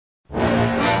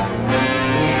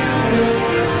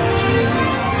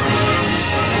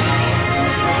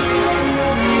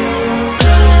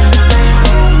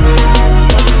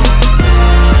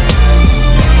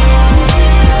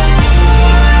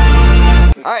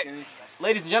right,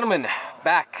 ladies and gentlemen,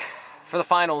 back for the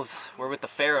finals. We're with the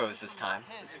Pharaohs this time.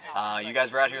 You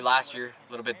guys were out here last year,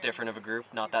 a little bit different of a group.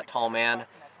 Not that tall man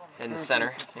in the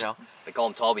center, you know. They call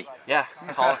him Talby. Yeah,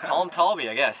 call him Talby,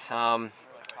 I guess.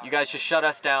 You guys just shut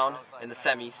us down in the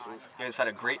semis. You guys had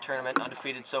a great tournament,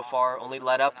 undefeated so far. Only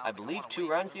let up, I believe, 2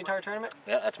 runs the entire tournament.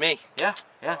 Yeah, that's me. Yeah.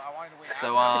 So,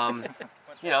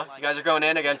 you know, you guys are going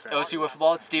in against OC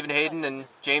WiffleBall. It's Stephen Hayden and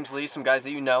James Lee, some guys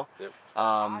that you know. Yep. What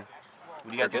are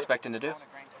you guys expecting to do?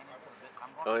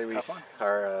 Well,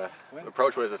 our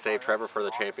approach was to save Trevor for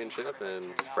the championship, and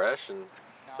it's fresh, and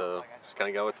so just kind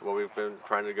of go with what we've been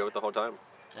trying to go with the whole time.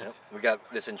 Yep. We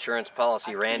got this insurance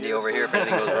policy, Randy over here. If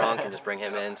anything goes wrong, can just bring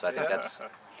him in. So I think that's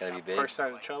gonna be big. First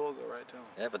sign of trouble, go right to him.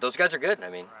 Yeah, but those guys are good. I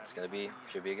mean,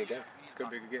 should be a good game. It's gonna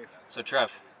be a good game. So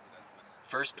Trev,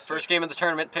 first game of the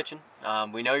tournament, pitching.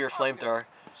 We know you're a flamethrower.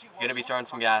 You're gonna be throwing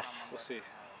some gas. We'll see.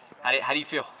 How do you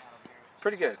feel?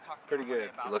 Pretty good. Pretty good.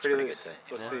 It looks pretty good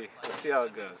today. We'll see how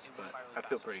it goes, but I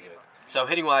feel pretty good. So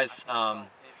hitting wise, a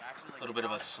little bit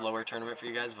of a slower tournament for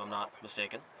you guys, if I'm not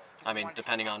mistaken. I mean,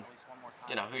 depending on,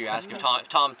 you know, who you ask. If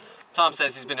Tom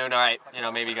says he's been doing all right, you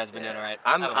know, maybe you guys have been doing all right.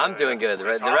 I'm doing good. The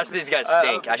rest of these guys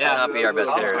stink. I should not be our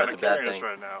best hitter. That's a bad thing.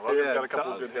 Right now. Logan's got a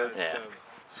couple of good hits. Yeah.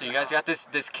 So you guys got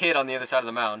this kid on the other side of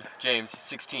the mound, James,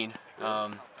 16. You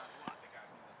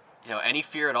know, any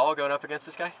fear at all going up against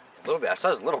this guy? A little bit. I saw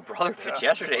his little brother pitch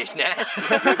yesterday. He's nasty.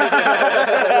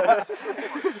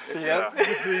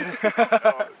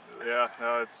 Yeah,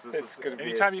 no, it's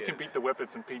anytime you can beat the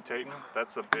Whippets and Pete Tayton,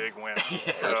 that's a big win.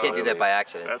 So you can't do that by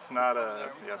accident. That's not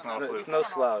a fluke. It's no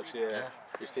slouch, yeah.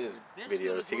 You see his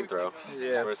videos, he can throw.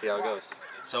 Yeah. We'll see how it goes.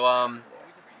 So,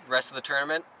 rest of the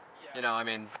tournament, you know, I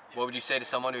mean, what would you say to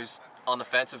someone who's on the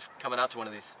fence of coming out to one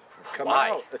of these? Come Why?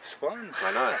 out. It's fun.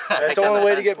 Why not? That's the only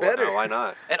way to get better. No, why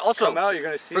not? And also, Come out, you're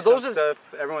going to see for some those stuff.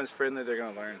 Everyone's friendly. They're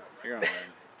going to learn. You're going to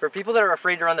learn. for people that are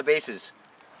afraid to run the bases,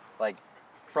 like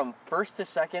from first to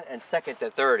second and second to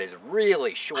third is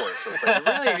really short. So it's like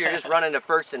really you're just running to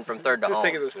first and from third to Just home.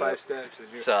 taking those 5 steps.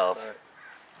 So,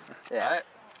 Yeah. All right.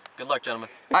 Good luck, gentlemen.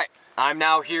 All right. I'm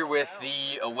now here with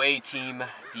the away team,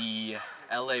 the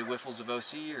LA Wiffles of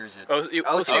OC, or is it? OC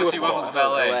Wiffles of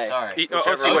LA. Sorry. OC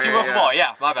OC WiffleBall.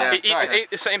 Yeah, my bad. Sorry.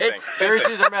 Same thing.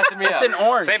 Seriously, are messing me up. It's an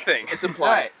orange. Same thing. It's All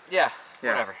implied. right. Yeah.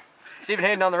 Whatever. Stephen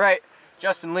Hayden on the right.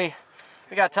 Justin Lee.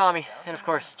 We got Tommy, and of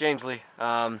course James Lee.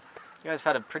 You guys have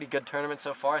had a pretty good tournament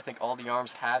so far. I think all the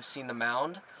arms have seen the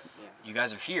mound. You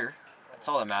guys are here. That's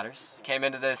all that matters. Came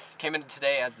into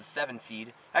today as the 7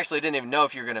 seed. Actually, didn't even know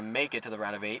if you were going to make it to the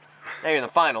round of 8. Now you're in the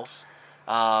finals.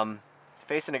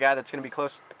 Facing a guy that's going to be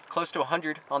close to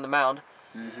 100 on the mound.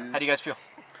 How do you guys feel?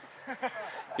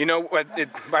 You know,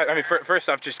 I mean, first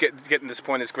off, just getting this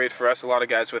point is great for us. A lot of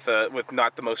guys with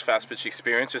not the most fast pitch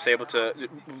experience, just able to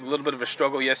a little bit of a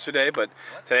struggle yesterday, but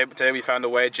today we found a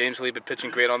way. James Lee been pitching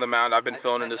great on the mound. I've been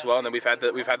filling in as well, and then we've had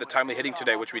the timely hitting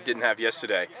today, which we didn't have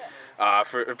yesterday.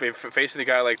 For facing a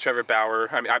guy like Trevor Bauer,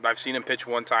 I mean, I've seen him pitch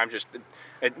one time. Just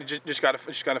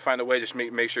gotta find a way. Just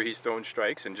make sure he's throwing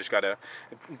strikes, and just gotta.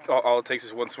 All it takes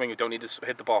is one swing. You don't need to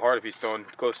hit the ball hard if he's throwing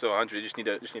close to 100. You just need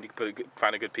to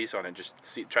find a good piece on it. And just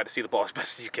try to see the ball as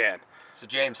best as you can. So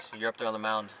James, you're up there on the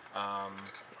mound.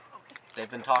 They've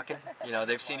been talking. You know,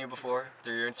 they've seen you before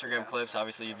through your Instagram clips.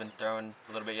 Obviously, you've been throwing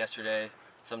a little bit yesterday,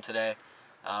 some today.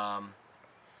 How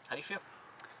do you feel?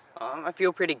 I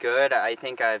feel pretty good. I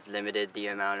think I've limited the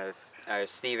amount of,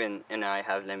 Steven and I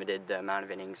have limited the amount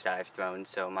of innings that I've thrown,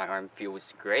 so my arm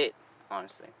feels great,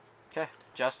 honestly. Okay,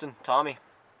 Justin, Tommy,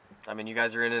 I mean, you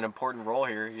guys are in an important role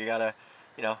here. You gotta,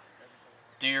 you know,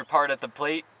 do your part at the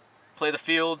plate, play the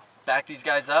field, back these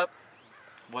guys up.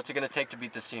 What's it gonna take to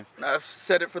beat this team? I've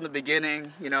said it from the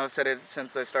beginning, you know, I've said it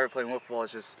since I started playing wiffle.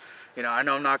 It's just, you know, I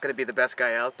know I'm not going to be the best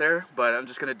guy out there, but I'm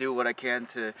just going to do what I can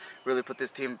to really put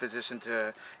this team in position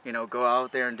to, you know, go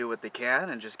out there and do what they can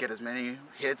and just get as many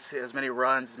hits, as many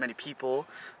runs, as many people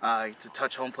to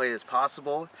touch home plate as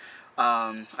possible.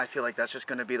 I feel like that's just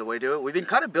going to be the way to do it. We've been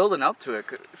kind of building up to it,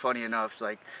 funny enough,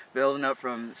 like building up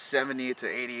from 70 to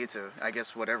 80 to, I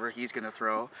guess, whatever he's going to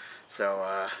throw.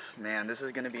 So, man, this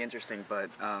is going to be interesting, but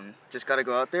just got to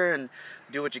go out there and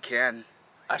do what you can.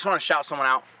 I just want to shout someone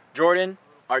out. Jordan,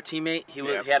 our teammate, he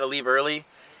had to leave early.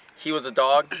 He was a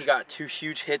dog. He got 2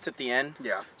 huge hits at the end.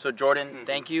 Yeah. So, Jordan,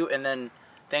 thank you. And then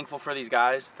thankful for these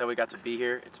guys that we got to be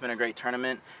here. It's been a great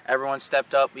tournament. Everyone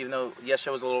stepped up, even though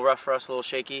yesterday was a little rough for us, a little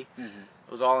shaky. It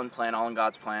was all in plan, all in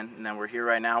God's plan. And then we're here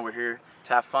right now. We're here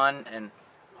to have fun and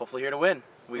hopefully here to win.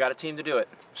 We got a team to do it.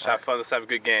 Just have fun. Let's have a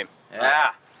good game.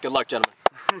 Yeah. Good luck, gentlemen.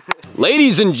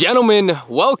 Ladies and gentlemen,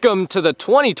 welcome to the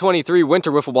 2023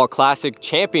 Winter Wiffle Ball Classic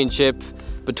Championship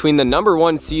between the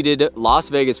 #1 seeded Las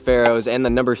Vegas Pharaohs and the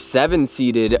 #7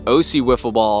 seeded OC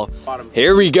WiffleBall.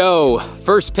 Here we go.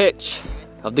 First pitch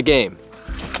of the game.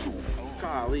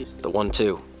 The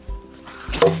 1-2.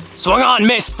 Swung on,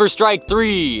 missed for strike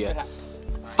 3.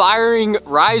 Firing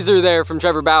riser there from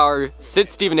Trevor Bauer.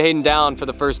 Sits Stephen Hayden down for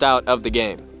the first out of the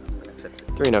game.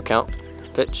 3-0 count.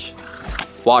 Pitch.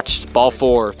 Watched, ball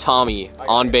 4, Tommy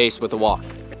on base with a walk.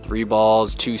 3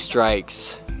 balls, 2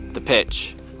 strikes. The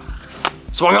pitch.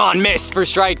 Swung on, missed for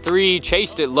strike 3,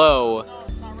 chased it low.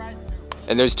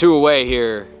 And there's 2 away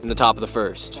here in the top of the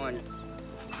first.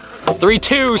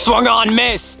 3-2, swung on,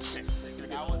 missed.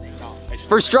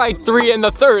 For strike 3 and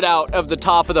the third out of the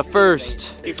top of the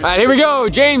first. All right, here we go.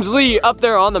 James Lee up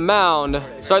there on the mound.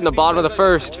 Starting the bottom of the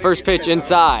first. First pitch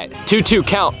inside. 2-2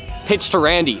 count. Pitch to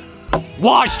Randy.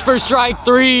 Watched for strike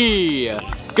 3.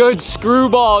 Good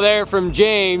screwball there from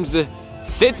James.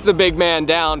 Sits the big man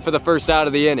down for the first out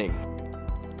of the inning.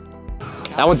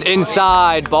 That one's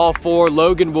inside. Ball 4.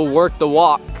 Logan will work the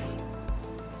walk.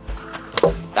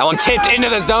 That one tipped into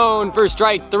the zone for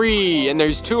strike 3, and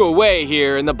there's 2 away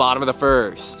here in the bottom of the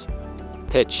first.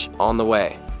 Pitch on the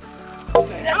way.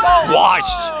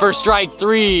 Watched for strike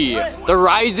 3. The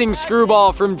rising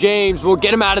screwball from James will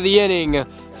get him out of the inning.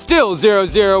 Still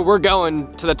 0-0, we're going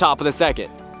to the top of the second.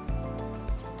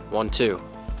 1-2.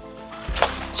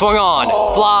 Swung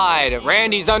on, flied,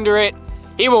 Randy's under it.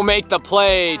 He will make the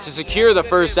play to secure the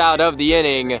first out of the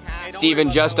inning.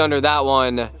 Steven just under that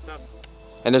one,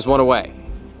 and there's 1 away.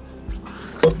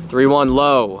 3-1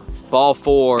 low, ball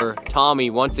 4, Tommy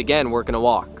once again working a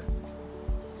walk.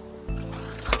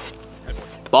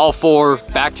 Ball 4,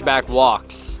 back-to-back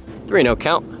walks. 3-0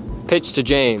 count, pitch to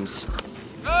James.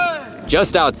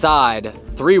 Just outside,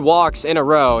 3 walks in a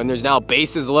row, and there's now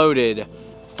bases loaded.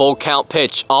 Full count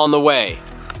pitch on the way.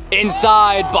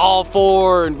 Inside, ball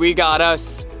 4, and we got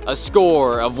us a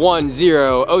score of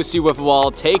 1-0. OC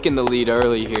WiffleBall taking the lead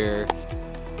early here.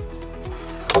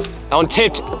 That one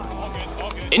tipped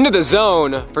into the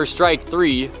zone for strike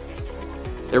 3.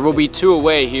 There will be 2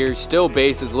 away here, still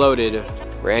bases loaded.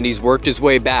 Randy's worked his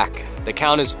way back. The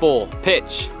count is full.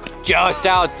 Pitch just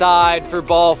outside for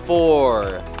ball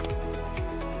 4.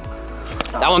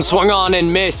 That one swung on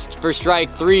and missed for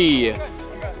strike 3.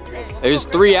 There's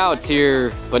 3 outs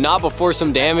here, but not before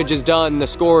some damage is done. The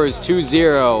score is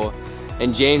 2-0,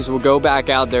 and James will go back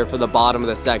out there for the bottom of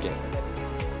the second.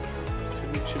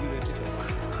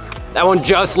 That one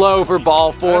just low for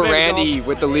ball 4, Randy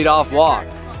with the leadoff walk.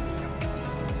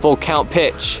 Full count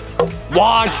pitch.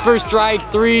 Watch for strike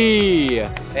 3.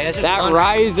 That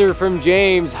riser from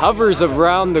James hovers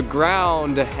around the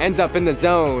ground, ends up in the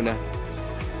zone.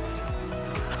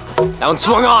 That one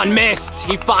swung on, missed.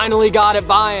 He finally got it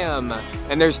by him.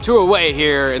 And there's 2 away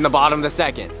here in the bottom of the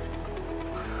second.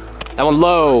 That one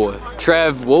low.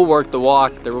 Trev will work the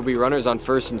walk. There will be runners on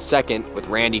first and second with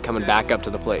Randy coming back up to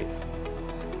the plate.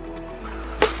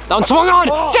 That one swung on,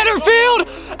 center field,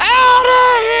 out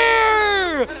of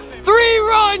here!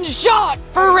 3-run shot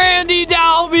for Randy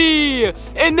Dalby.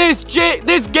 And this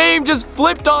game just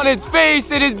flipped on its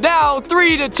face. It is now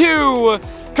 3-2.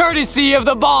 Courtesy of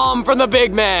the bomb from the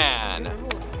big man.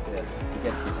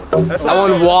 That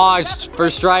one washed for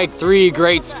strike 3.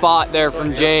 Great spot there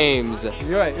from James.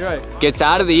 You're right. Gets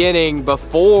out of the inning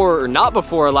before, or not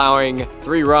before allowing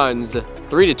 3 runs.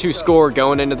 3-2 score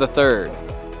going into the third.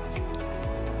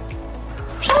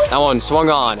 That one swung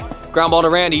on. Ground ball to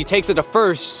Randy. He takes it to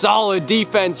first. Solid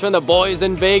defense from the boys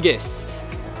in Vegas.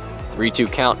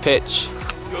 3-2 count pitch.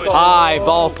 High,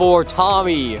 ball 4.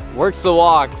 Tommy works the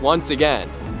walk once again.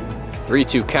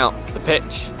 3-2 count, the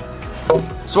pitch.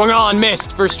 Swung on,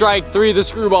 missed for strike 3. The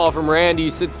screwball from Randy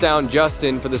sits down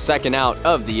Justin for the second out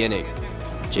of the inning.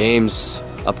 James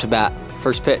up to bat,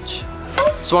 first pitch.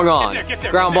 Swung on,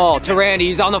 ground ball to Randy.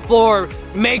 He's on the floor,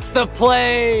 makes the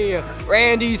play.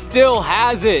 Randy still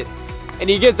has it. And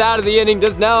he gets out of the inning,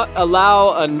 does not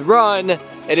allow a run.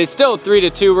 It is still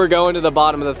 3-2. We're going to the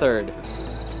bottom of the third.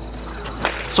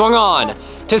 Swung on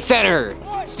to center.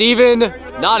 Steven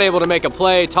not able to make a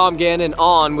play. Tom Gannon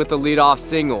on with the leadoff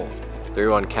single.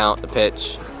 3-1 count, the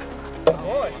pitch.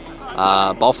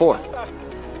 Ball 4.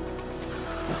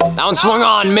 That one swung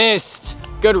on, missed.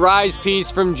 Good rise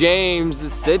piece from James.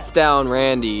 Sits down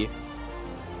Randy.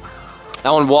 That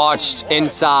one watched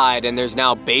inside, and there's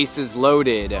now bases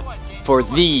loaded for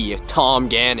the Tom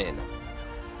Gannon.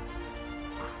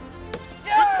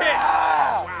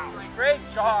 Yeah! Great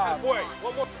job. Boy,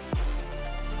 one more.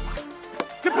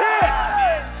 Good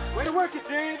pitch! Way to work it,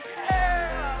 James.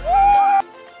 Yeah! Woo!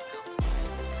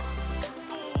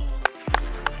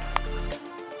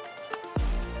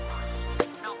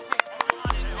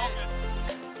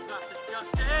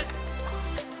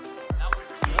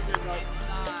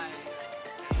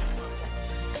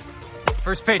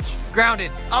 First pitch,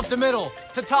 grounded, up the middle,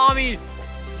 to Tommy,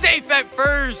 safe at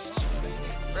first.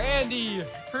 Randy,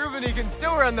 proving he can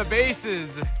still run the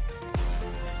bases.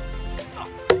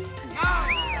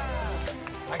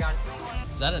 I got it.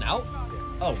 Is that an out?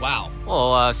 Oh, wow.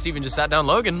 Well, Steven just sat down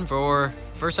Logan for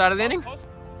first out of the inning.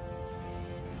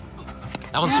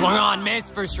 That one swung on,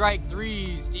 missed for strike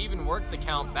 3. Steven worked the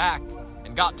count back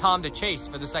and got Tom to chase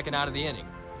for the second out of the inning.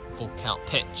 Full count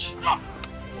pitch.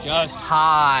 Just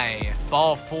high,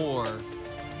 ball 4.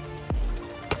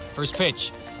 First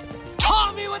pitch.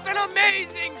 Tommy with an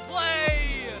amazing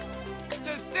play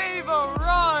to save a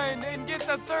run and get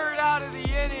the third out of the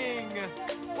inning.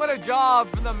 What a job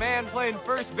from the man playing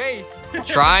first base.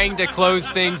 Trying to close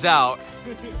things out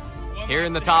here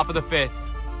in the top of the 5th.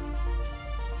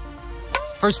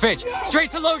 First pitch, straight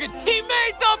to Logan. He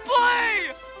made the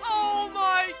play! Oh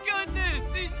my goodness,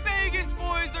 these Vegas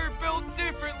boys are built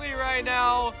differently right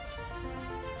now.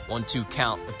 1-2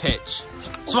 count, the pitch.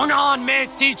 Swung on,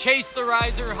 missed, he chased the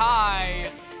riser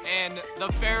high. And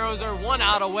the Pharaohs are 1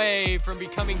 out away from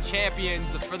becoming champions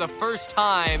for the first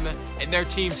time in their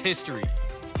team's history.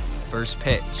 First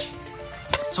pitch.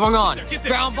 Swung on,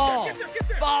 ground ball,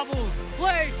 bobbles,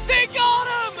 play, they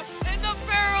got him! And the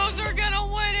Pharaohs are gonna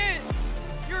win it!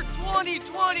 Your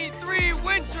 2023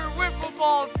 Winter Wiffle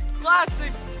Ball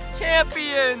Classic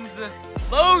champions!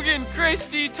 Logan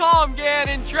Christie, Tom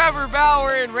Gannon, Trevor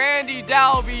Bauer, and Randy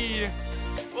Dalby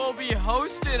will be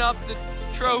hosting up the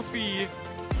trophy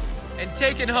and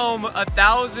taking home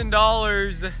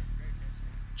 $1,000.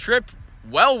 Trip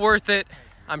well worth it,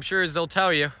 I'm sure, as they'll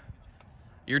tell you.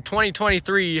 Your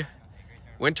 2023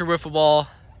 Winter Wiffle Ball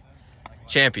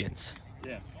champions.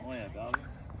 Yeah, oh yeah, dog.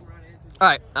 All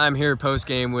right, I'm here post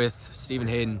game with Stephen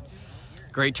Hayden.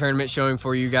 Great tournament showing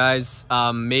for you guys.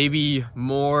 Maybe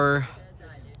more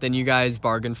than you guys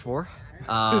bargained for.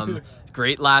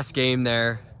 Great last game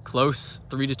there. Close,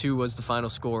 3-2 was the final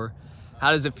score.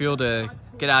 How does it feel to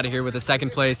get out of here with a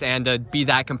second place and to be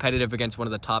that competitive against one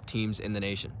of the top teams in the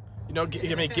nation? You know,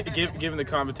 given the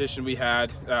competition we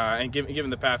had and given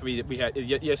the path we had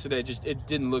yesterday, it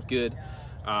didn't look good.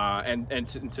 And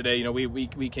today, you know,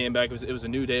 we came back. It was a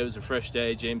new day. It was a fresh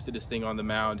day. James did his thing on the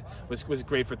mound. Was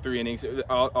great for 3 innings.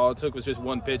 All it took was just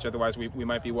 1 pitch. Otherwise, we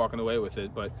might be walking away with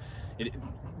it. But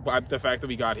the fact that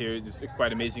we got here is just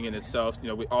quite amazing in itself.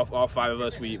 You know, all 5 of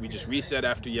us, we just reset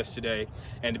after yesterday,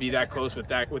 and to be that close with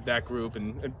that group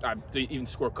and to even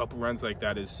score a couple runs like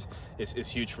that is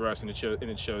huge for us, and it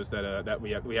shows that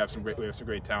we have some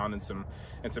great talent and some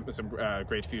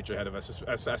great future ahead of us,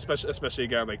 especially a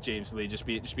guy like James Lee, just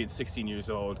being 16 years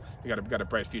old. We got a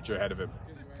bright future ahead of him.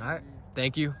 All right,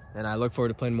 thank you, and I look forward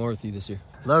to playing more with you this year.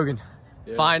 Logan.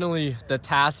 Yeah. Finally, the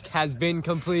task has been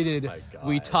completed.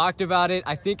 We talked about it.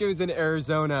 I think it was in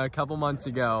Arizona a couple months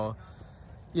ago.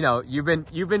 You know, you've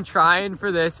been trying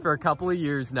for this for a couple of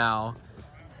years now.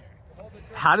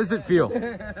 How does it feel?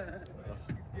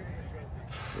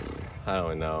 I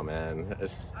don't know, man.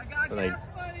 It's like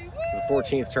the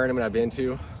 14th tournament I've been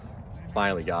to.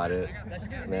 Finally got it.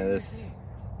 Man, this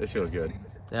feels good.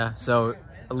 Yeah. So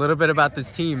a little bit about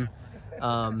this team.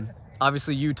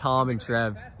 Obviously, you, Tom, and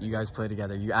Trev, you guys play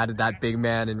together. You added that big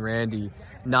man in Randy.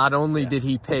 Not only did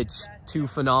he pitch 2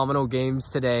 phenomenal games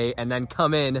today and then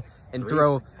come in and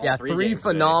throw 3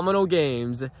 phenomenal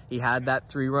games, he had that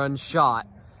 3-run shot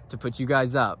to put you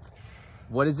guys up.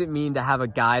 What does it mean to have a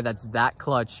guy that's that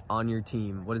clutch on your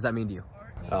team? What does that mean to you?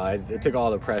 It took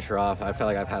all the pressure off. I felt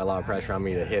like I've had a lot of pressure on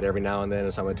me to hit every now and then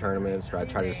in some of the tournaments where I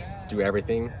try to just do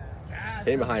everything.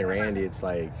 Hitting behind Randy, it's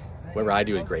like whatever I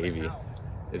do is gravy.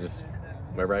 It just,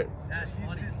 whatever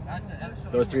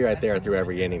those 3 right there through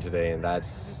every inning today, and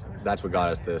that's what got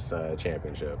us this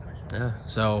championship. Yeah.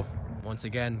 So once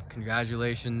again,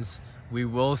 congratulations. We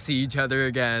will see each other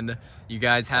again. You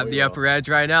guys have the upper edge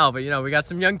right now, but you know we got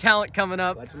some young talent coming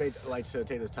up. I'd like to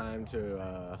take this time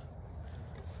to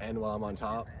end while I'm on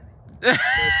top. I'm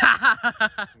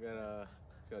gonna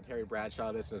Terry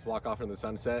Bradshaw this and just walk off in the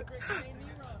sunset.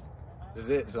 This is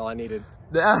it. This is all I needed.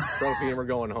 Trophy, and we're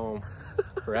going home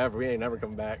forever. We ain't never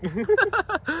coming back.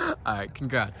 All right,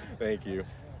 congrats. Thank you.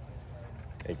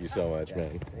 Thank you so much,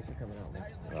 man. Thanks for coming out, man.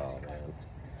 Oh, man.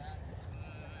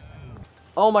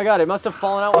 Oh my God! It must have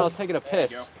fallen out when I was taking a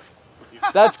piss.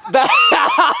 That's that.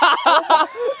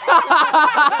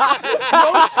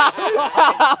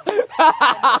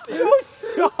 No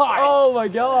shot. Oh my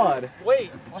God.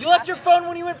 Wait, you left your phone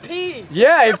when you went pee.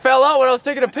 Yeah, it fell out when I was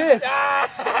taking a piss.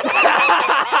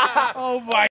 Oh my